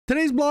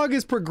Today's blog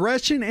is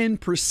progression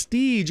and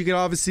prestige. You can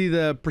obviously see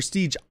the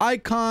prestige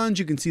icons,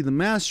 you can see the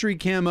mastery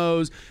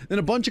camos, then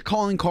a bunch of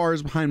calling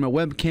cards behind my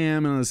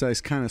webcam, and as I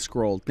kind of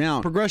scroll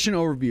down. Progression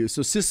overview.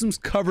 So systems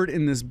covered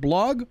in this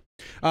blog.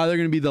 They're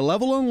going to be the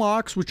level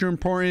unlocks, which are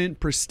important,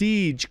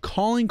 prestige,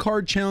 calling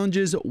card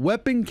challenges,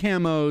 weapon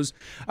camos,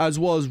 as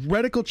well as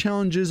reticle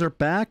challenges are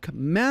back,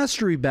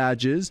 mastery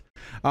badges,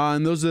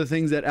 and those are the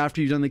things that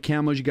after you've done the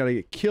camos, you got to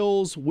get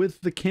kills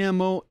with the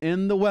camo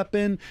and the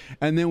weapon.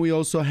 And then we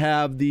also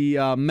have the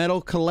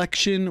medal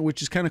collection,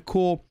 which is kind of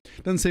cool.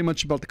 Doesn't say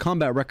much about the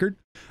combat record.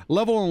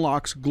 Level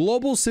unlocks,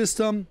 global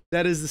system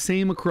that is the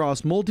same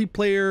across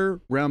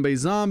multiplayer,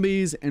 round-based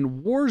zombies,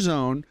 and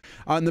Warzone.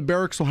 And the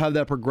barracks will have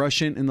that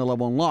progression in the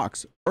level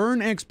unlocks. Earn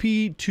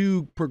XP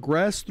to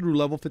progress through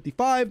level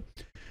 55.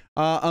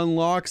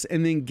 Unlocks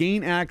and then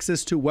gain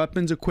access to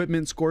weapons,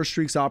 equipment, score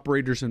streaks,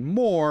 operators, and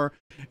more.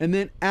 And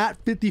then at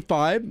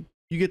 55,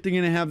 you get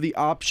to have the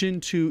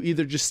option to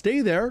either just stay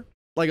there,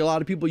 like a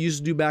lot of people used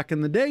to do back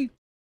in the day,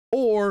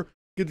 or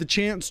get the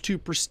chance to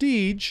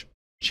prestige,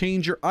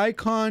 change your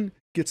icon,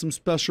 get some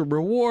special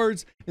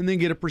rewards, and then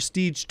get a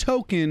prestige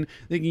token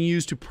that you can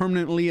use to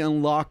permanently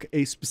unlock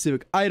a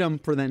specific item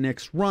for that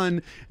next run.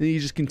 And then you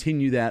just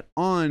continue that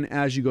on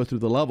as you go through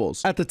the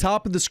levels. At the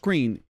top of the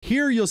screen,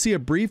 here you'll see a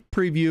brief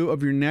preview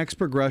of your next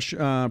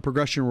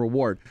progression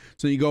reward.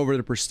 So you go over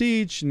to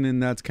prestige, and then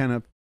that's kind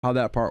of how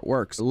that part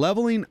works.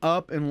 Leveling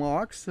up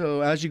unlocks.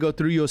 So as you go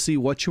through, you'll see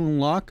what you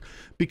unlock.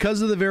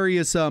 Because of the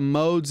various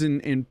modes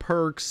and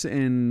perks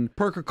and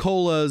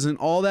perk-a-colas and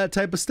all that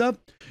type of stuff,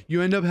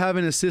 you end up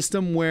having a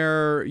system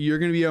where you're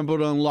going to be able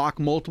to unlock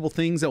multiple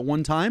things at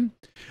one time.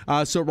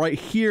 So right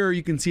here,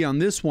 you can see on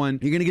this one,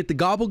 you're going to get the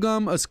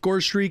Gobblegum, a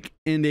score streak,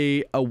 and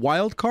a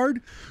wild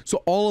card.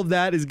 So all of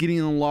that is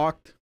getting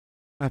unlocked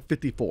at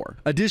 54.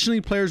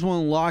 Additionally, players will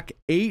unlock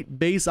 8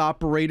 base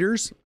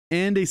operators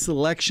and a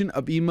selection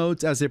of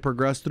emotes as they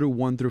progress through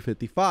 1 through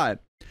 55.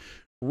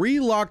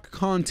 Relocked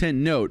content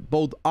note,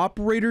 both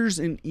operators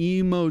and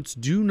emotes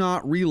do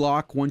not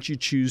relock once you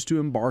choose to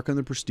embark on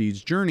the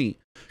prestige journey.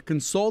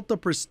 Consult the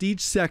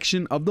prestige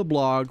section of the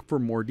blog for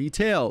more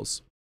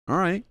details. All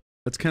right.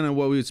 That's kind of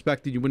what we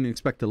expected. You wouldn't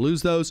expect to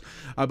lose those.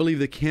 I believe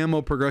the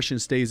camo progression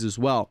stays as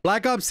well.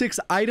 Black Ops 6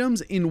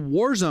 items in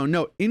Warzone.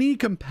 No, any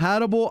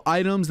compatible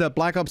items that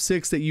Black Ops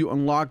 6 that you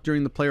unlock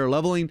during the player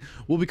leveling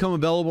will become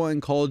available in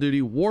Call of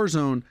Duty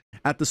Warzone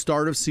at the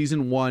start of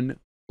Season 1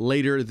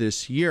 later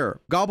this year.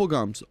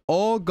 Gobblegums.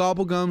 All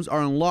Gobblegums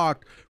are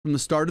unlocked from the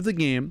start of the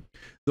game.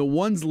 The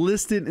ones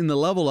listed in the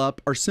level up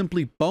are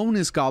simply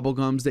bonus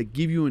Gobblegums that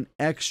give you an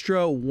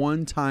extra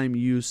one-time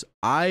use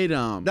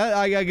item. That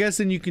I guess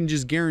then you can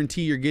just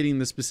guarantee you're getting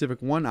the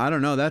specific one. I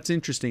don't know. That's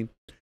interesting.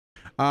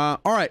 All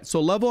right.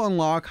 So level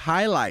unlock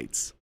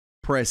highlights.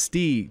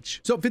 Prestige.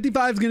 So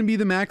 55 is going to be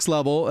the max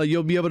level.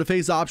 You'll be able to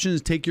face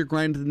options, take your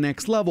grind to the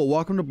next level.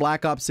 Welcome to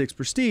Black Ops 6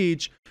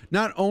 Prestige.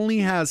 Not only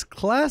has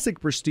classic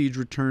Prestige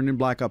returned in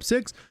Black Ops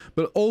 6,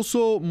 but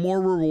also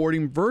more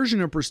rewarding version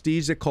of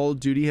Prestige that Call of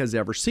Duty has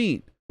ever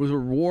seen, with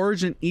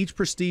rewards in each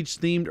Prestige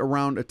themed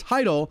around a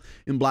title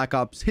in Black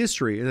Ops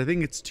history. I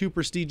think it's 2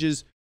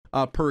 Prestiges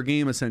per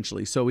game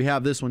essentially. So we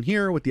have this one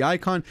here with the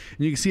icon,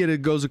 and you can see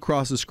it goes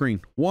across the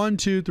screen. 1,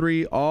 2,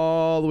 3,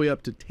 all the way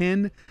up to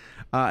 10.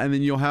 And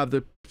then you'll have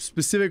the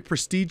specific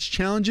prestige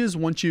challenges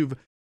once you've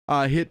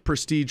hit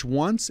prestige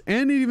once.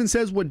 And it even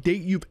says what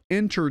date you've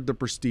entered the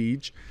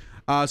prestige.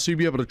 So you'll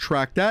be able to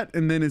track that.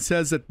 And then it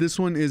says that this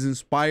one is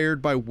inspired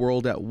by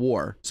World at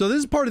War. So this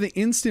is part of the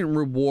instant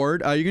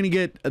reward. You're going to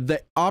get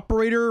the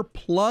operator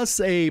plus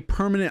a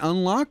permanent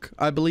unlock.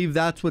 I believe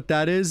that's what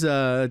that is.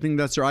 I think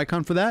that's their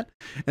icon for that.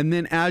 And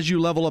then as you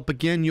level up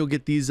again, you'll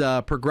get these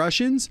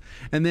progressions.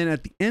 And then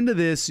at the end of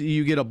this,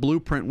 you get a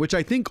blueprint, which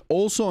I think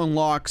also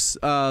unlocks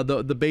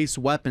the base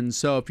weapons.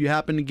 So if you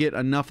happen to get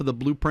enough of the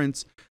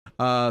blueprints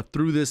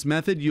through this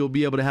method, you'll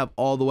be able to have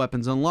all the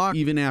weapons unlocked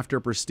even after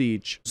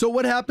prestige. So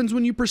what happens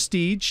when you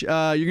prestige? You're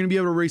going to be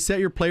able to reset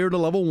your player to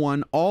level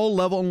 1. All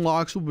level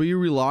unlocks will be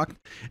relocked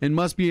and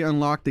must be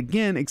unlocked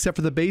again, except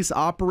for the base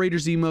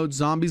operators, emotes,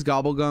 zombies,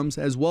 gobblegums,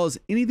 as well as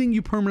anything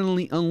you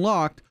permanently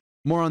unlocked.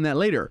 More on that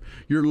later.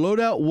 Your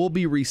loadout will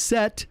be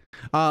reset.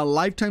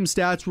 Lifetime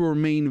stats will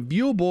remain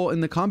viewable in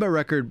the combat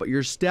record, but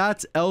your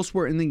stats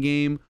elsewhere in the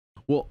game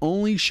will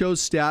only show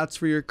stats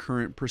for your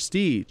current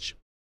prestige.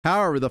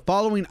 However, the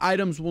following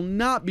items will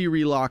not be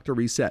relocked or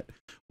reset.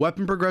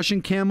 Weapon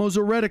progression camos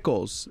or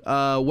reticles.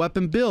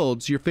 Weapon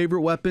builds. Your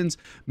favorite weapons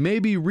may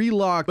be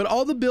relocked, but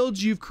all the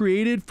builds you've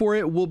created for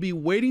it will be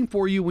waiting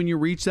for you when you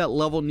reach that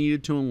level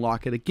needed to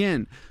unlock it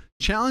again.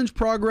 Challenge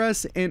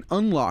progress and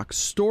unlock,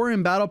 store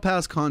and battle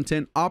pass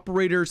content,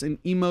 operators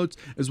and emotes,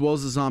 as well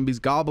as the zombies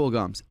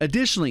gobblegums.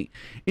 Additionally,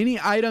 any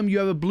item you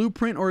have a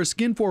blueprint or a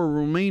skin for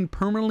will remain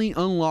permanently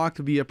unlocked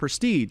via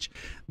prestige.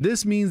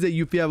 This means that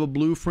if you have a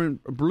blueprint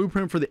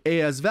for the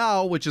AS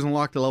Val, which is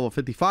unlocked at level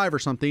 55 or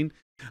something,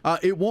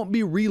 it won't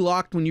be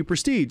relocked when you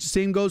prestige.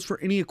 Same goes for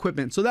any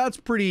equipment. So that's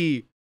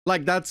pretty,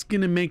 like, that's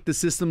going to make the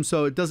system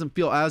so it doesn't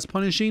feel as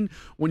punishing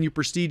when you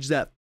prestige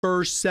that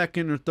first,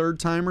 second, or third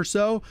time or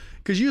so,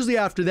 because usually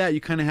after that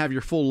you kind of have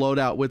your full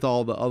loadout with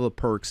all the other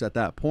perks at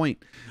that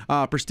point.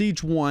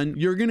 Prestige 1,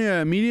 you're going to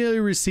immediately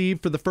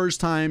receive for the first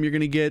time, you're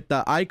going to get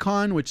the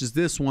icon, which is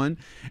this one,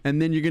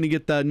 and then you're going to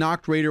get the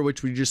Knocked Raider,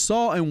 which we just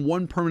saw, and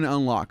 1 permanent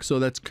unlock. So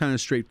that's kind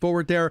of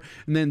straightforward there.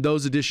 And then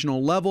those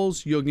additional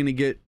levels, you're going to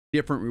get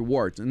different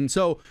rewards. And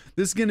so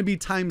this is going to be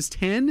times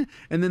 10,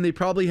 and then they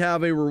probably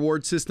have a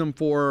reward system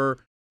for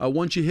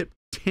once you hit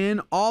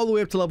 10 all the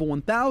way up to level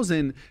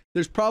 1000,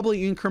 there's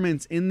probably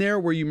increments in there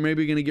where you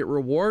maybe going to get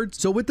rewards.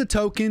 So with the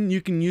token,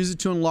 you can use it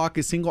to unlock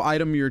a single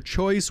item of your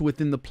choice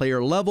within the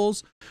player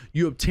levels.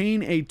 You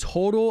obtain a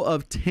total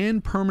of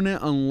 10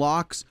 permanent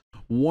unlocks,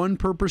 1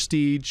 per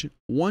prestige.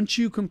 Once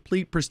you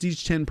complete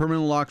prestige 10,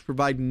 permanent unlocks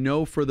provide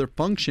no further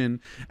function,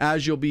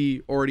 as you'll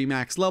be already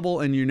max level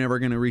and you're never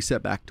going to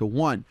reset back to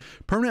 1.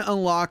 Permanent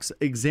unlocks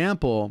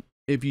example,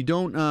 if you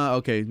don't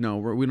okay, no,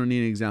 we don't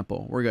need an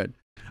example, we're good.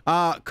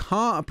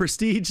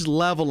 Prestige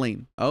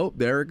leveling. Oh,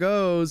 there it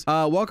goes.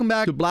 Welcome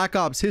back to Black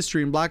Ops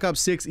history. In Black Ops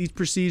 6, each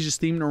prestige is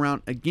themed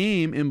around a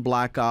game in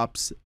Black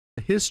Ops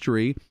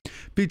history,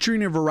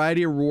 featuring a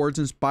variety of rewards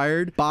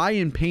inspired by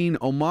and paying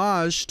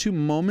homage to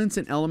moments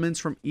and elements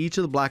from each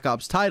of the Black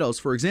Ops titles.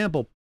 For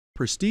example,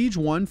 Prestige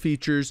 1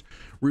 features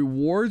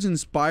rewards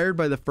inspired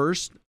by the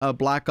first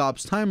Black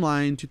Ops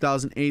timeline,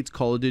 2008's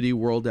Call of Duty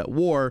World at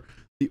War,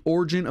 the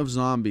origin of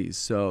zombies.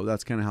 So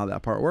that's kind of how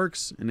that part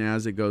works, and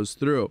as it goes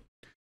through.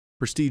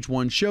 Prestige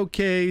 1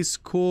 showcase,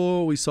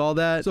 cool, we saw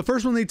that. So the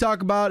first one they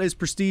talk about is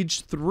Prestige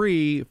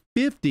 3,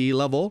 50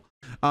 level.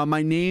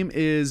 My name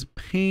is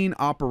Pain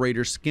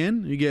Operator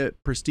skin. You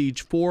get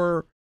Prestige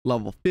 4,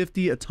 level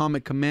 50,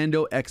 Atomic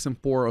Commando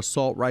XM4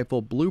 Assault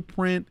Rifle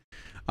Blueprint.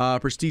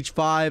 Prestige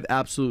 5,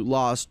 Absolute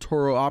Loss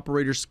Toro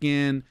Operator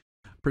skin.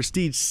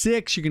 Prestige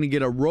 6, you're going to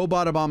get a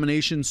Robot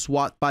Abomination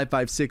SWAT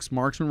 556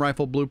 Marksman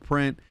Rifle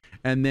Blueprint.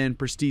 And then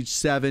Prestige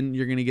 7,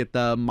 you're going to get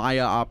the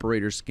Maya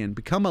Operator skin.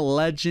 Become a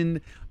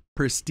Legend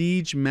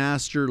Prestige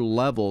Master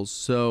levels.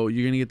 So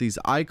you're going to get these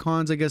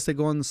icons, I guess, that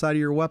go on the side of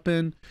your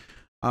weapon.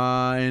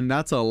 And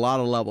that's a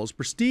lot of levels.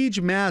 Prestige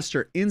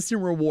Master,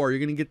 instant reward. You're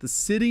going to get the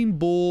Sitting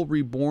Bull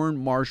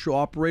Reborn Martial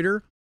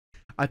Operator.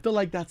 I feel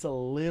like that's a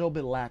little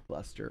bit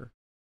lackluster,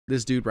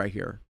 this dude right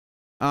here.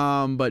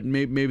 But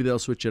maybe they'll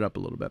switch it up a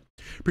little bit.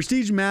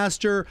 Prestige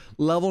Master,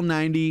 level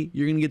 90.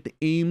 You're going to get the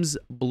Ames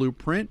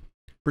Blueprint.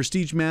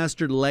 Prestige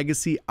Master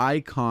Legacy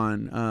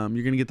Icon.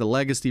 You're going to get the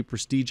Legacy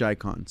Prestige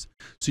icons.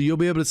 So you'll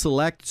be able to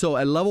select. So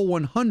at level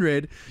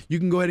 100, you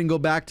can go ahead and go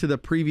back to the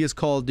previous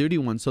Call of Duty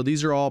one. So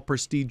these are all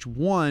Prestige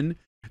 1.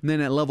 And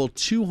then at level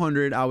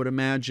 200, I would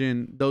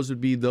imagine those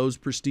would be those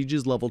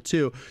prestiges, level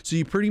 2. So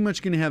you're pretty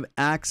much going to have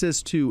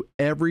access to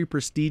every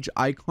prestige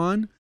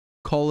icon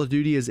Call of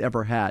Duty has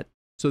ever had.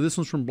 So this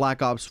one's from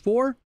Black Ops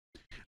 4.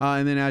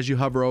 And then as you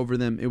hover over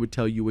them, it would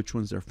tell you which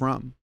ones they're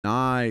from.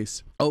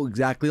 Nice. Oh,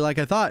 exactly like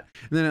I thought.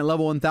 And then at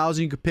level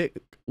 1000, you could pick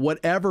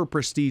whatever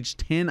prestige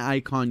 10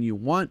 icon you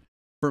want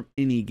from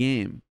any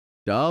game.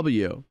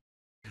 W.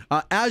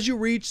 As you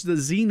reach the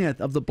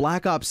zenith of the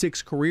Black Ops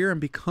 6 career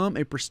and become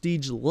a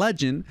prestige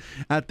legend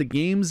at the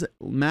game's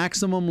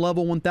maximum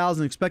level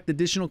 1000, expect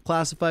additional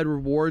classified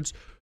rewards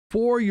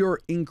for your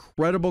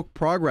incredible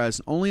progress,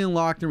 only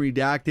unlocked and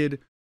redacted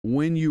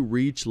when you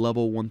reach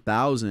level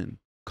 1000.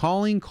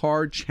 Calling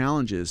card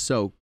challenges.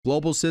 So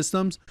global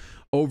systems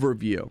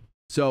overview.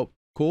 So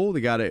cool,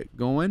 they got it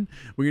going.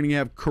 We're going to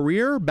have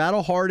career,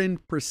 battle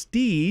hardened,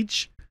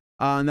 prestige,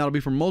 and that'll be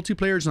for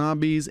multiplayer,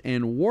 zombies,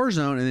 and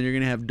Warzone. And then you're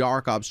going to have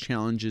Dark Ops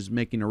challenges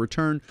making a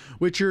return,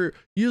 which are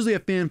usually a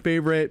fan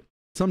favorite.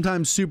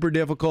 Sometimes super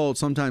difficult,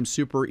 sometimes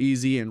super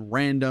easy and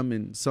random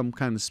in some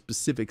kind of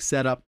specific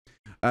setup.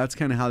 That's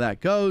kind of how that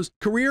goes.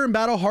 Career and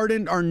Battle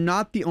Hardened are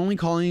not the only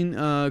calling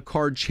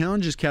card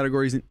challenges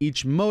categories in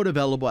each mode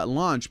available at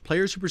launch.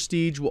 Players who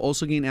prestige will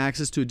also gain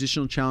access to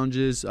additional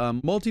challenges,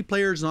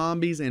 multiplayer,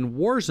 zombies, and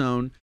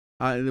Warzone,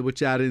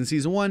 which added in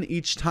Season 1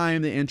 each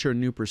time they enter a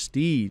new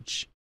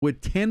prestige.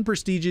 With 10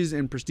 prestiges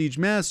and Prestige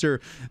Master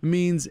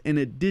means an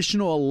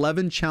additional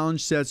 11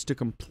 challenge sets to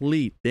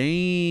complete.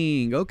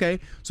 Dang. Okay.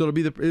 So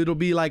it'll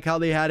be like how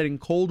they had it in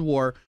Cold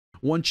War.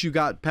 Once you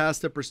got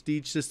past the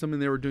prestige system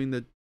and they were doing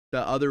the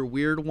other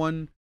weird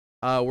one,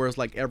 where it's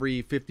like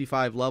every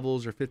 55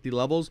 levels or 50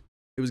 levels,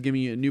 it was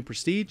giving you a new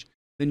prestige.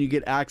 Then you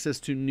get access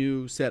to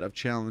new set of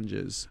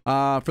challenges.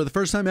 For the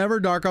first time ever,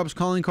 Dark Ops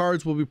calling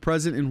cards will be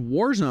present in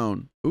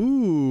Warzone.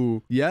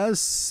 Ooh,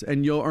 yes.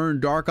 And you'll earn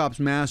Dark Ops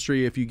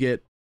Mastery if you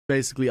get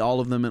basically all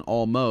of them in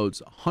all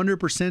modes.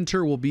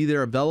 100%er will be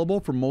there available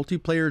for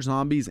multiplayer,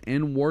 zombies,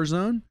 and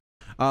Warzone,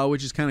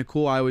 which is kind of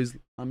cool. I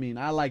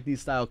like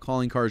these style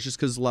calling cards just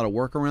because there's a lot of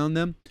work around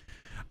them.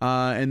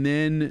 And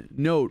then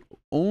note,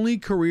 only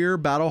career,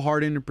 battle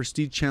hardened, and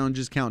prestige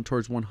challenges count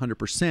towards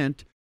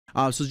 100%.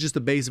 So it's just the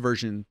base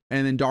version.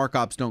 And then Dark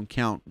Ops don't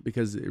count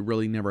because it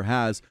really never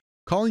has.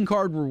 Calling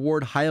card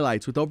reward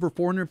highlights with over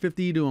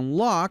 450 to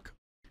unlock.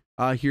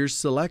 Here's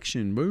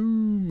selection.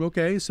 Boom.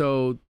 Okay,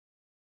 so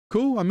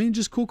cool.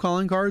 Just cool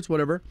calling cards,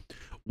 whatever.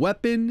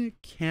 Weapon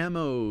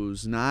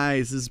camos.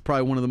 Nice. This is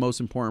probably one of the most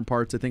important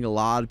parts I think a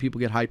lot of people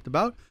get hyped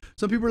about.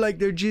 Some people are like,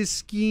 they're just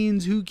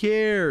skins. Who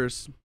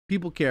cares?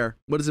 People care.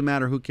 What does it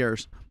matter? Who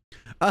cares?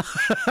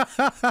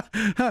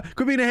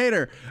 Quit being a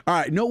hater. All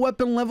right. No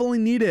weapon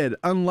leveling needed.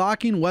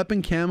 Unlocking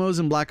weapon camos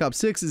in Black Ops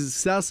 6 is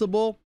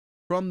accessible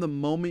from the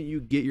moment you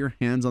get your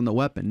hands on the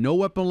weapon. No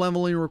weapon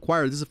leveling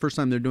required. This is the first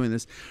time they're doing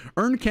this.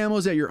 Earn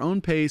camos at your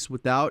own pace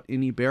without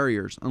any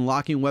barriers.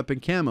 Unlocking weapon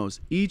camos.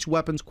 Each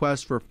weapon's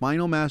quest for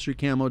Final Mastery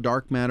Camo,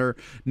 Dark Matter,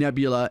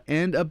 Nebula,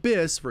 and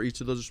Abyss for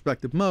each of those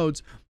respective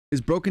modes is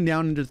broken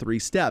down into 3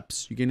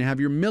 steps. You're going to have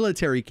your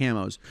military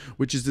camos,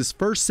 which is this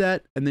first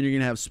set, and then you're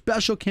going to have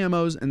special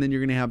camos, and then you're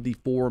going to have the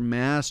 4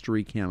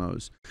 mastery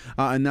camos.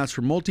 And that's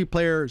for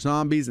multiplayer,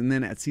 zombies, and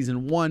then at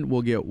season 1,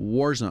 we'll get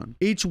Warzone.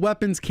 Each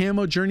weapon's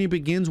camo journey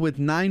begins with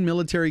 9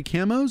 military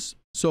camos.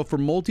 So for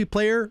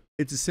multiplayer,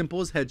 it's as simple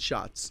as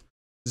headshots.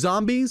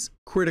 Zombies,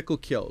 critical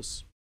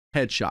kills,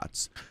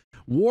 headshots.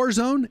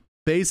 Warzone,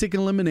 basic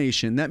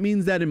elimination. That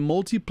means that in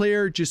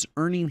multiplayer, just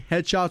earning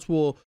headshots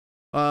will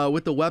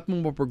with the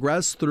weapon will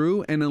progress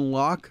through and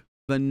unlock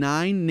the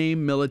 9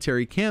 named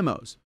military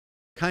camos.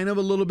 Kind of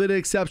a little bit of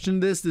exception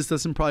to this. This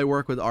doesn't probably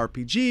work with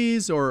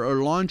RPGs or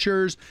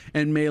launchers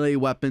and melee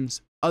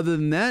weapons. Other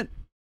than that,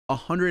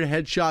 100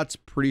 headshots,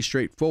 pretty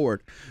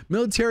straightforward.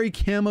 Military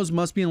camos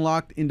must be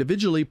unlocked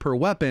individually per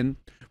weapon.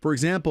 For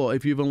example,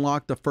 if you've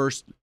unlocked the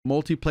first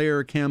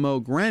multiplayer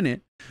camo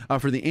Granite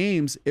for the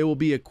aims, it will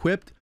be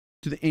equipped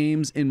to the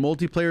aims in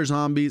multiplayer,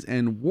 zombies,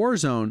 and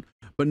Warzone,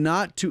 but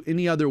not to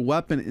any other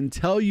weapon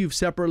until you've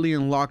separately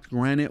unlocked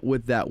Granite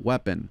with that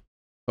weapon.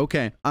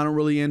 Okay, I don't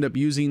really end up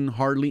using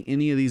hardly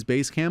any of these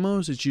base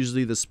camos. It's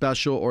usually the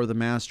special or the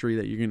mastery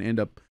that you're going to end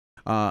up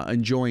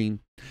enjoying.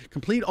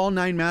 Complete all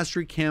 9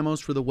 mastery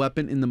camos for the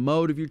weapon in the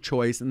mode of your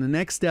choice, and the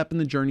next step in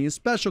the journey is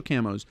special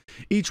camos.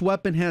 Each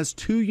weapon has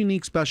 2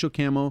 unique special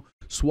camo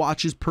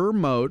swatches per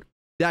mode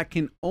that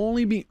can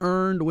only be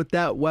earned with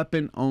that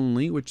weapon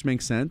only, which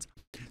makes sense.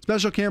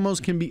 Special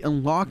camos can be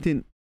unlocked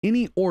in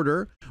any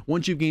order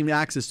once you've gained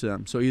access to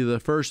them. So either the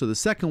first or the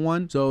second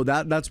one. So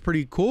that's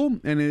pretty cool.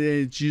 And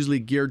it's usually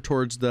geared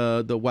towards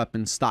the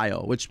weapon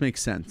style, which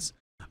makes sense.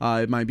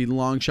 It might be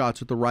long shots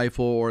with the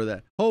rifle, or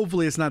that.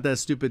 Hopefully it's not that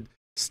stupid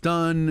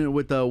stun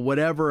with the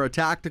whatever, a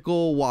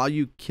tactical while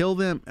you kill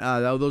them.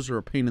 Those are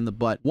a pain in the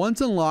butt. Once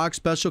unlocked,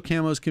 special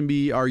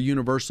camos are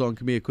universal and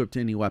can be equipped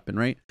to any weapon,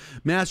 right?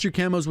 Mastery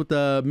camos with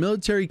the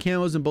military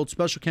camos and both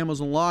special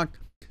camos unlocked.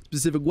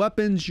 Specific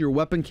weapons, your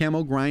weapon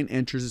camo grind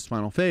enters its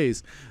final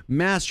phase.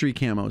 Mastery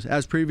camos.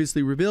 As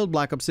previously revealed,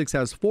 Black Ops 6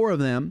 has 4 of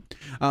them.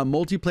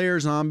 Multiplayer,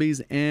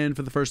 zombies, and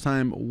for the first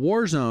time,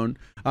 Warzone.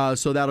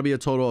 So that'll be a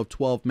total of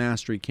 12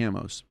 mastery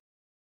camos.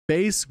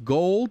 Base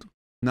gold,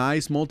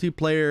 nice.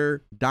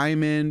 Multiplayer,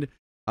 diamond,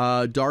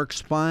 dark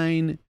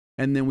spine,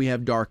 and then we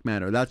have dark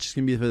matter. That's just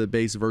going to be for the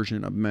base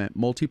version of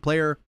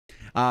multiplayer.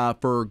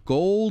 For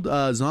gold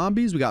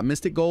zombies, we got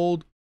mystic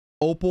gold,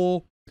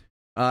 opal,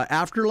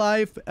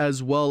 Afterlife,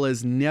 as well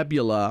as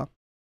Nebula.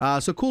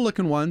 So cool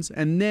looking ones.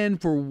 And then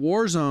for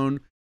Warzone,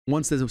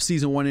 once the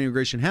season 1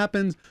 integration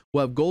happens,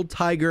 we'll have Gold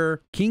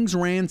Tiger, King's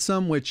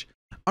Ransom, which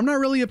I'm not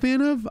really a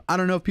fan of. I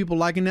don't know if people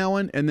liking that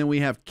one. And then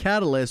we have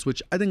Catalyst,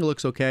 which I think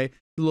looks okay.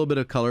 A little bit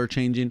of color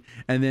changing.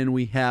 And then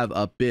we have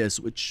Abyss,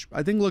 which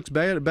I think looks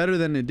better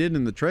than it did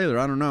in the trailer.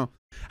 I don't know.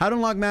 How to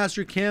unlock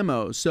Mastery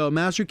Camo. So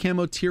Mastery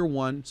Camo Tier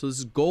 1. So this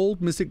is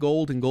Gold, Mystic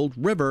Gold, and Gold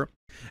River.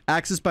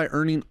 Access by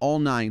earning all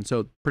 9.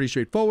 So pretty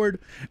straightforward.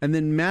 And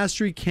then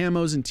Mastery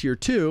Camos in Tier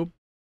 2.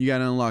 You got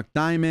to unlock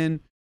Diamond,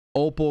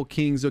 Opal,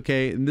 Kings.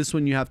 Okay. And this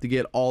one you have to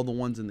get all the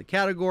ones in the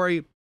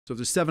category. So if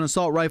there's 7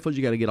 assault rifles,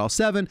 you got to get all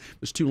 7.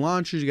 There's 2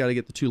 launchers. You got to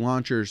get the 2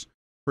 launchers.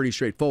 Pretty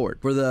straightforward.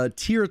 For the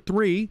Tier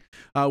 3,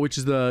 which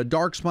is the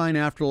Dark Spine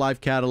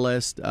Afterlife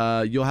Catalyst,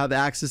 you'll have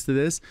access to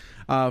this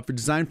for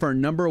designed for a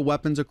number of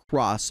weapons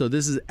across. So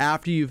this is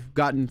after you've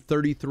gotten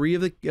 33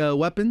 of the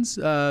weapons.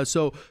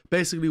 So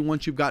basically,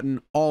 once you've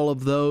gotten all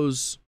of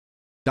those,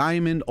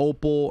 Diamond,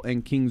 Opal,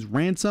 and King's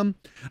Ransom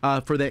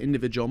for that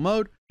individual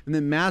mode. And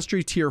then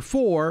Mastery Tier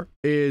 4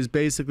 is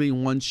basically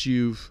once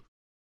you've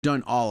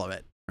done all of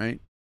it, right?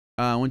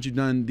 Once you've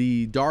done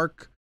the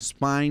Dark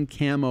Spine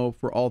Camo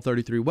for all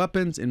 33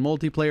 weapons. In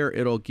multiplayer,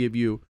 it'll give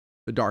you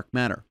the Dark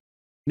Matter.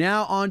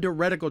 Now on to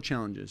reticle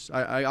challenges.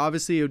 I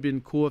obviously, it would have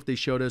been cool if they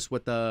showed us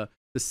what the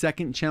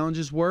second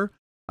challenges were.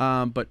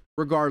 But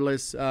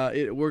regardless,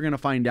 we're going to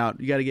find out.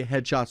 You got to get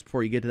headshots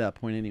before you get to that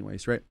point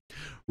anyways, right?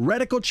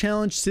 Reticle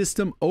challenge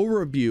system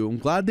overview. I'm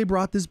glad they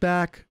brought this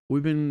back.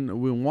 We've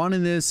been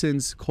wanting this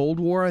since Cold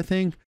War, I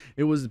think.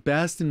 It was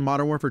best in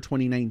Modern Warfare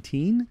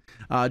 2019,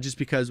 just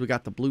because we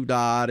got the blue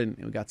dot and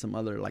we got some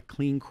other like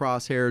clean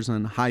crosshairs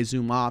and high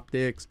zoom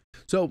optics.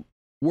 So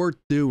worth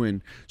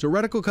doing. So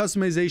reticle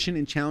customization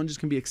and challenges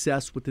can be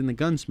accessed within the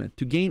Gunsmith.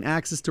 To gain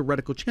access to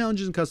reticle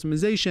challenges and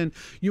customization,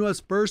 you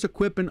must first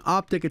equip an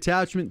optic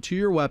attachment to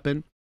your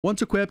weapon.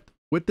 Once equipped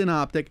with an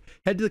optic,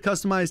 head to the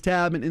Customize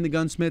tab and in the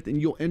Gunsmith, and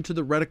you'll enter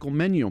the reticle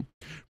menu.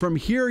 From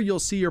here, you'll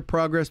see your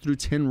progress through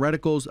 10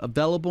 reticles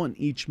available in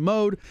each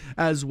mode,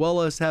 as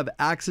well as have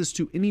access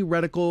to any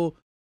reticle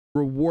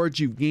rewards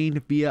you've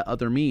gained via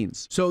other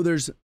means. So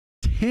there's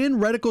 10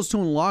 reticles to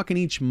unlock in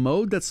each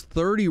mode. That's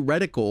 30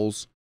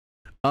 reticles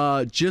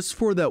just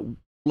for the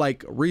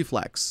like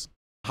reflex,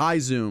 high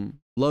zoom,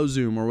 low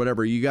zoom, or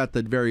whatever. You got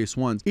the various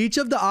ones. Each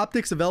of the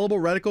optics available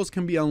reticles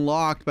can be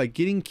unlocked by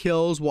getting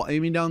kills while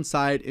aiming down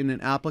sight in an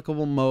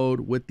applicable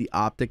mode with the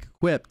optic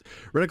equipped.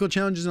 Reticle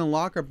challenges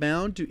unlock are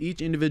bound to each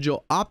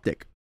individual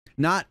optic,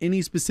 not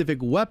any specific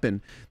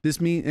weapon. This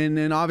means, and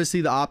then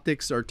obviously the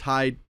optics are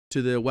tied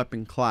to the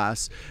weapon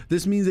class.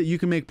 This means that you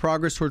can make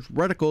progress towards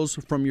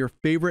reticles from your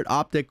favorite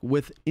optic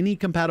with any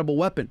compatible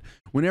weapon.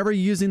 Whenever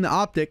you're using the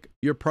optic,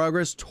 your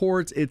progress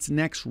towards its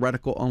next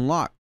reticle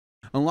unlock.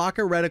 Unlock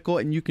a reticle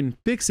and you can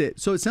fix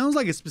it. So it sounds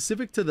like it's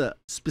specific to the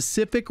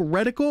specific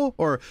reticle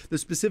or the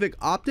specific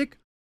optic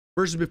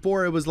versus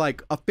before it was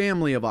like a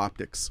family of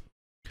optics.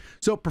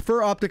 So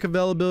prefer optic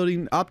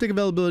availability. Optic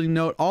availability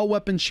note, all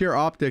weapons share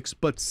optics,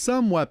 but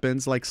some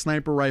weapons like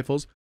sniper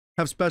rifles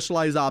have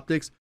specialized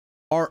optics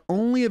are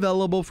only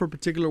available for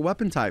particular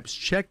weapon types.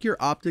 Check your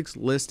optics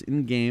list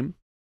in game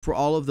for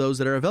all of those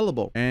that are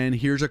available. And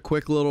here's a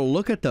quick little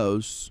look at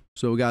those.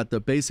 So we got the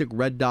basic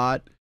red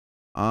dot.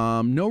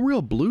 No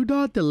real blue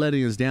dot. They're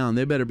letting us down.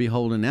 They better be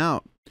holding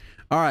out.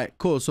 All right,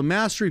 cool. So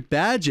mastery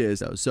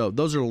badges. So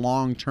those are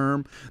long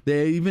term.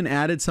 They even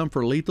added some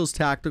for lethals,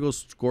 tactical,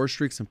 score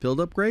streaks, and field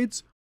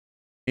upgrades.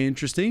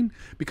 Interesting.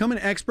 Become an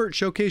expert,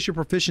 showcase your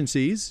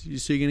proficiencies.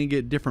 So you're going to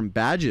get different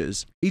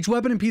badges. Each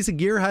weapon and piece of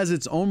gear has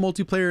its own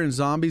multiplayer and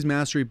zombies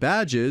mastery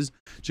badges.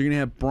 So you're going to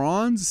have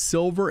bronze,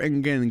 silver, and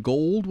again,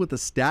 gold with a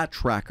stat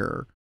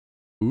tracker.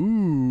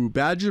 Ooh,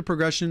 badges of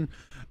progression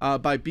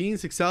by being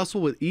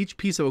successful with each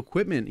piece of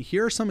equipment.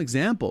 Here are some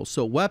examples.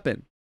 So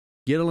weapon,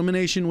 get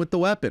elimination with the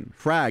weapon.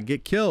 Frag,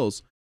 get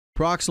kills.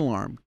 Prox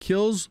alarm,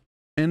 kills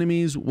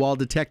enemies while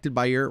detected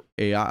by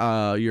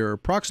your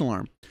prox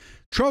alarm.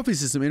 Trophy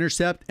system,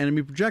 intercept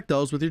enemy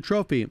projectiles with your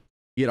trophy.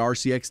 Get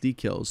RCXD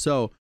kills.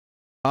 So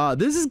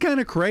this is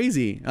kind of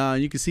crazy.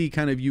 You can see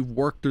kind of you've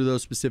worked through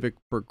those specific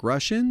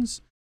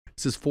progressions. It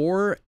says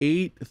 4,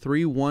 8,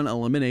 3, 1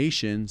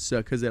 elimination. So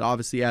because it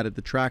obviously added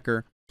the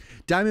tracker.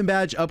 Diamond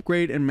badge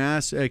upgrade and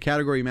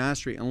category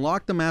mastery.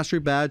 Unlock the mastery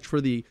badge for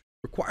the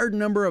required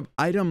number of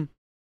item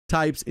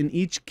types in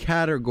each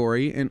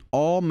category, and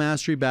all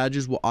mastery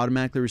badges will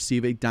automatically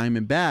receive a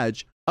diamond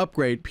badge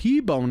upgrade P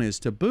bonus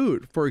to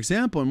boot. For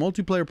example, in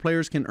multiplayer,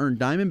 players can earn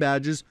diamond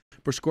badges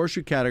for score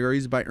streak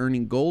categories by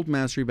earning gold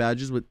mastery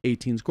badges with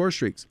 18 score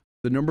streaks.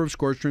 The number of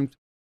score streaks.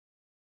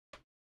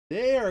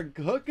 They are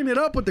hooking it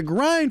up with the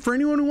grind. For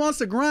anyone who wants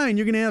to grind,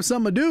 you're going to have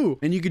something to do.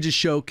 And you could just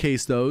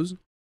showcase those,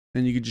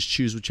 and you could just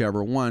choose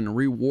whichever one.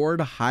 Reward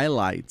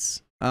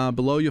highlights.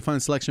 Below, you'll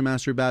find selection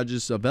mastery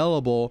badges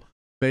available.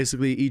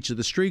 Basically, each of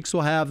the streaks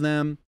will have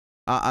them,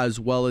 as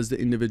well as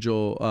the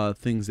individual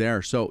things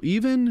there. So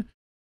even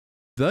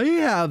they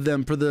have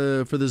them for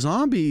the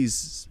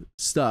zombies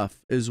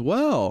stuff as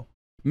well.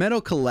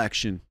 Medal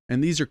collection,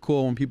 and these are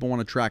cool when people want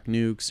to track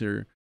nukes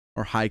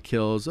or high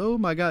kills. Oh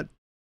my god,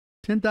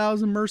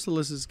 10,000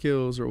 merciless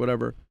kills or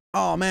whatever.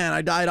 Oh man,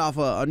 I died off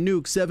a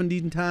nuke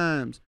 17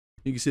 times.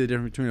 You can see the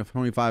difference between a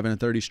 25 and a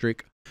 30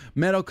 streak.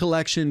 Medal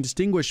collection,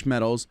 distinguished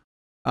medals.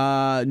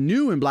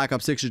 New in Black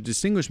Ops 6 are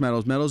distinguished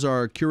medals. Medals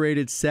are a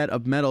curated set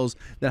of medals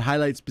that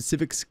highlight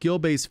specific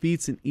skill-based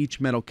feats in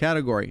each medal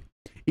category.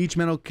 Each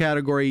medal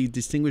category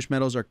distinguished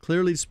medals are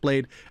clearly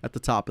displayed at the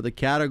top of the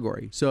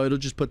category. So it'll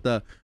just put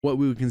what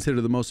we would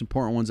consider the most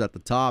important ones at the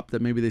top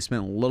that maybe they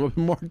spent a little bit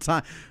more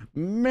time.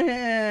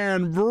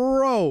 Man,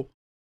 bro.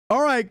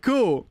 All right,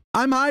 cool.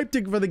 I'm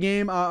hyped for the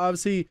game.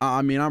 Obviously,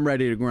 I mean, I'm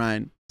ready to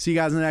grind. See you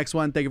guys in the next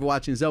one. Thank you for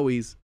watching. As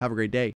always, have a great day.